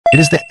It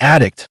is the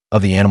addict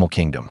of the animal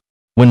kingdom.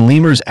 When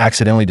lemurs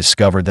accidentally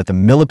discovered that the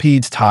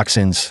millipede's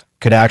toxins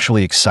could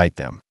actually excite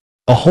them,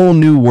 a whole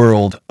new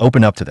world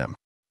opened up to them.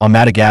 On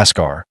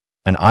Madagascar,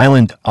 an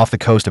island off the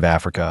coast of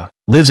Africa,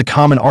 lives a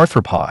common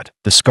arthropod,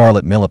 the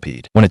scarlet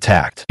millipede. When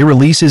attacked, it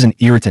releases an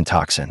irritant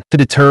toxin to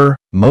deter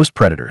most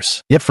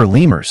predators. Yet for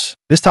lemurs,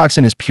 this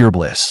toxin is pure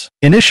bliss.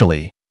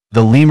 Initially,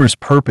 the lemur's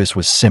purpose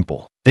was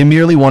simple. They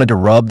merely wanted to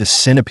rub the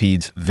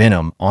centipede's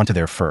venom onto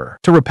their fur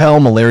to repel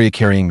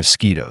malaria-carrying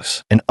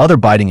mosquitoes and other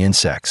biting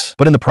insects.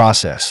 But in the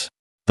process,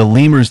 the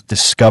lemurs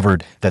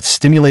discovered that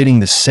stimulating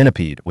the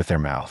centipede with their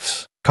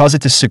mouths caused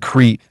it to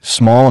secrete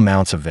small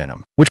amounts of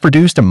venom, which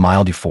produced a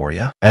mild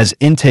euphoria. As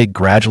intake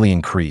gradually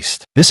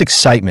increased, this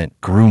excitement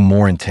grew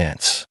more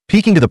intense,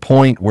 peaking to the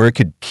point where it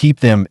could keep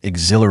them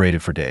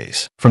exhilarated for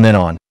days. From then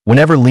on,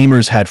 whenever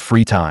lemurs had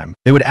free time,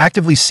 they would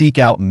actively seek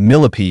out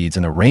millipedes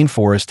in the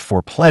rainforest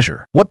for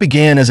pleasure. What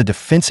began as a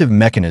defensive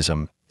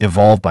mechanism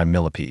evolved by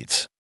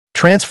millipedes,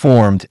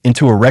 transformed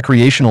into a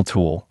recreational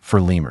tool for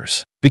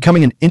lemurs,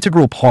 becoming an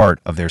integral part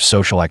of their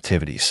social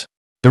activities.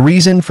 The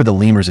reason for the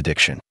lemur's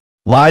addiction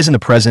lies in the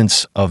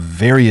presence of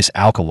various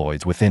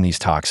alkaloids within these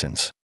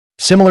toxins,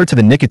 similar to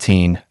the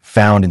nicotine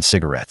found in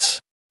cigarettes.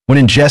 When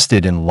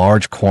ingested in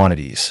large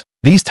quantities,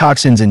 these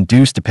toxins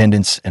induce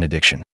dependence and addiction.